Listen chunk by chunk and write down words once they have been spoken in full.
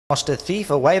Master Thief,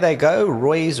 away they go.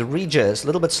 Roy's Regis, a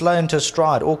little bit slow into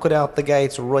stride, awkward out the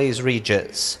gates. Roy's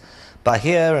Regis.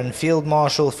 Bahia and Field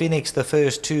Marshal Phoenix, the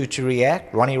first two to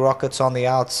react. Ronnie Rockets on the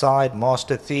outside.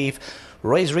 Master Thief.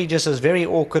 Roy's Regis is very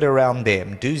awkward around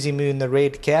them. DUZI Moon, the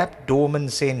red cap. Dorman,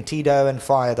 Sentido, and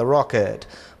Fire the Rocket.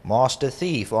 Master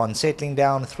Thief on settling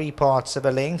down 3 parts of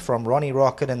a length from Ronnie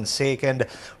Rocket in second.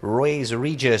 Roy's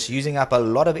Regis using up a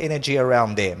lot of energy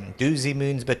around them. DUZI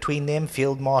Moon's between them.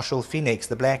 Field Marshal Phoenix,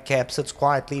 the black cap, sits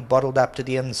quietly bottled up to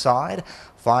the inside.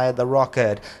 Fire the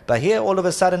Rocket. But here all of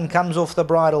a sudden comes off the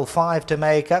bridle. 5 to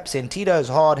make up. Sentido's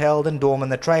hard held and Dorman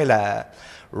the trailer.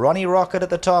 Ronnie Rocket at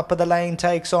the top of the lane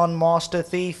takes on Master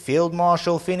Thief. Field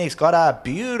Marshal Phoenix got a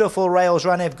beautiful rails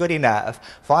run if good enough.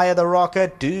 Fire the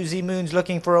Rocket. DUZI Moon's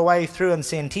looking for a way through and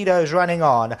Sentido's running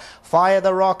on. Fire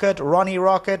the Rocket. Ronnie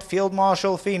Rocket. Field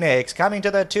Marshal Phoenix coming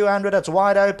to the 200. It's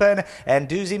wide open and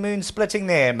DUZI Moon splitting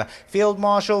them. Field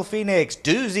Marshal Phoenix.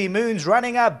 DUZI Moon's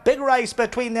running a big race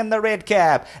between them, the red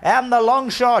cap and the long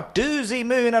shot. DUZI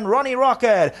Moon and Ronnie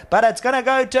Rocket. But it's going to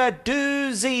go to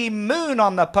DUZI Moon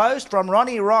on the post from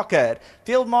Ronnie Rocket.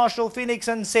 Field Marshal Phoenix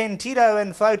and Sentido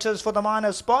in photos for the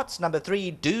minor spots. Number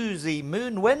 3, DUZI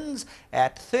Moon wins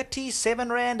at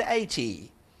 37 Rand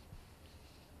 80.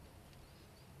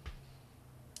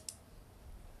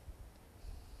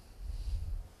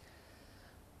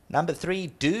 Number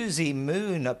 3, DUZI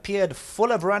Moon appeared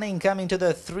full of running coming to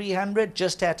the 300.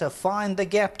 Just had to find the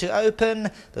gap to open.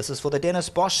 This is for the Dennis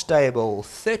Bosch stable.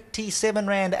 37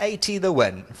 Rand 80 the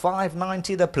win.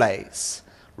 5.90 the place.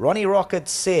 Ronnie Rocket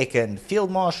second, Field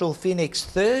Marshal Phoenix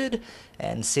third,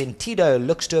 and Sentido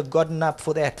looks to have gotten up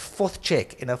for that 4th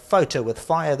check in a photo with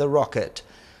Fire the Rocket.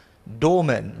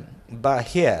 Dorman,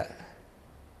 Bahia.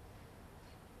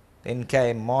 Then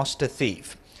came Master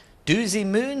Thief. DUZI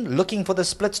Moon looking for the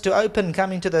splits to open,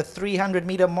 coming to the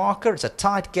 300-meter marker. It's a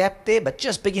tight gap there, but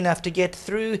just big enough to get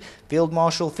through. Field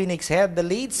Marshal Phoenix had the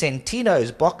lead.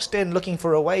 Sentido's boxed in, looking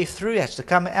for a way through, has to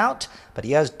come out, but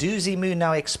he has DUZI Moon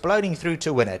now exploding through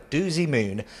to win it. DUZI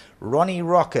Moon, Ronnie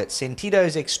Rocket,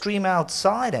 Sentido's extreme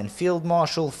outside, and Field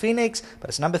Marshal Phoenix, but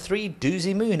it's number 3,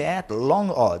 DUZI Moon at long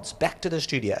odds. Back to the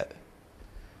studio.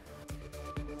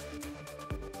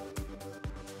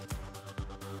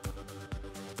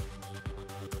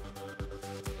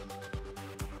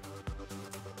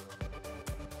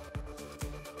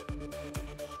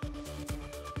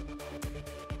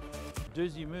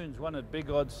 DUZI Moon's won at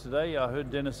big odds today. I heard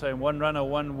Dennis saying 1 runner,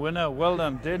 1 winner. Well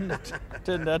done, Den. It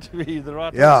turned out to be the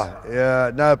right one.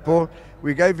 Yeah. No, Paul,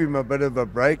 we gave him a bit of a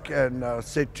break and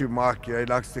said to Mark, he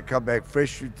likes to come back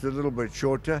fresh. It's a little bit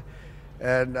shorter.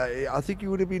 And I think he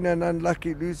would have been an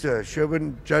unlucky loser.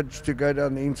 Sherwin judged to go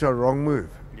down the inside, wrong move.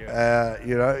 Yeah.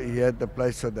 He had the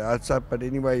place on the outside, but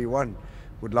anyway, he won.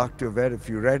 Would like to have had a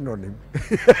few rand on him.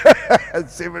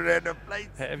 7 rand a plate.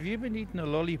 Have you been eating a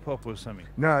lollipop or something?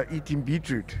 No, eating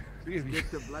beetroot.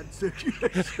 Get the blood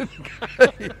circulation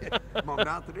going. My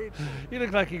mouth red. You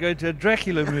look like you go to a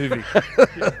Dracula movie.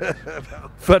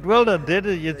 But well done, Dad.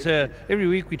 It's, every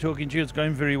week we're talking to you. It's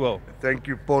going very well. Thank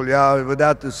you, Paul. Yeah,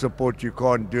 without the support you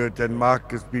can't do it. And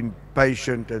Mark has been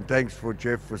patient. And thanks for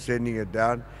Jeff for sending it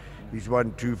down. He's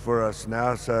won 2 for us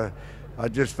now. So I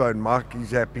just phoned Mark.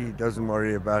 He's happy. He doesn't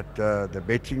worry about the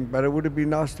betting. But it would have been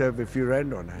nice to have a few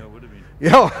rand on it. Yeah, it would have been.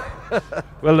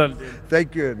 Yeah. Well done.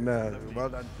 Thank you. And well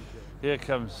done. Here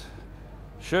comes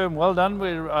Sherm. Well done.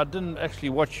 I didn't actually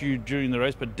watch you during the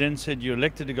race, but Den said you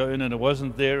elected to go in and it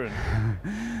wasn't there. And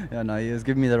yeah, no, he was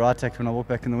giving me the right tack when I walked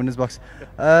back in the winner's box.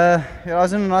 I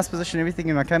was in a nice position,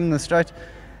 everything, and I came in the straight,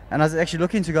 and I was actually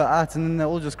looking to go out, and then they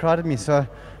all just crowded me. So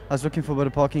I was looking for a bit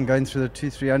of parking going through the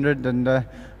 200-300, and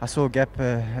I saw a gap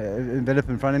envelop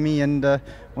in front of me. And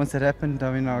once that happened,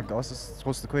 I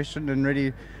asked the question and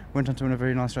really went on to win a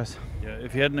very nice race. Yeah,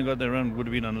 if you hadn't got that run, it would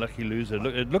have been an unlucky loser.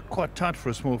 It looked quite tight for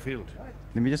a small field.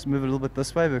 Let me just move a little bit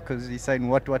this way because he's saying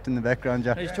what in the background.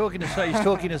 Yeah. He's talking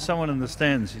to someone in the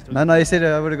stands. No, he said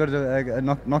I would have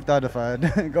got knocked out if I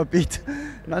had got beat.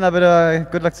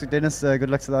 But good luck to Dennis. Good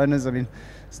luck to the owners. I mean,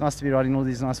 it's nice to be riding all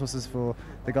these nice horses for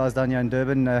the guys down here in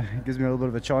Durban. It gives me a little bit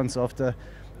of a chance after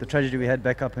the tragedy we had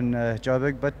back up in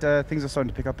Joburg, but things are starting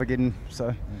to pick up again.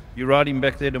 So you're riding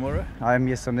back there tomorrow? I am,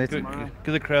 yes, I'm there tomorrow.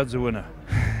 Give the crowds a winner.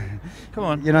 Come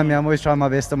on. You know me, I'm always trying my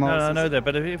best. No, I know that,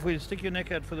 but if we stick your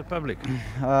neck out for the public.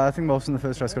 I think Wolf's in the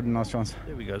first race got a nice chance.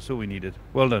 There we go, that's all we needed.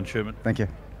 Well done, Sherman. Thank you.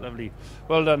 Lovely.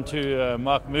 Well done to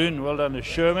Mark Moon. Well done to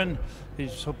Sherman.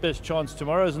 His best chance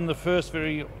tomorrow is in the first,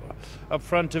 very up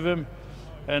front of him.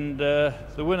 And the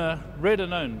winner, read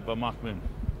and owned by Mark Moon.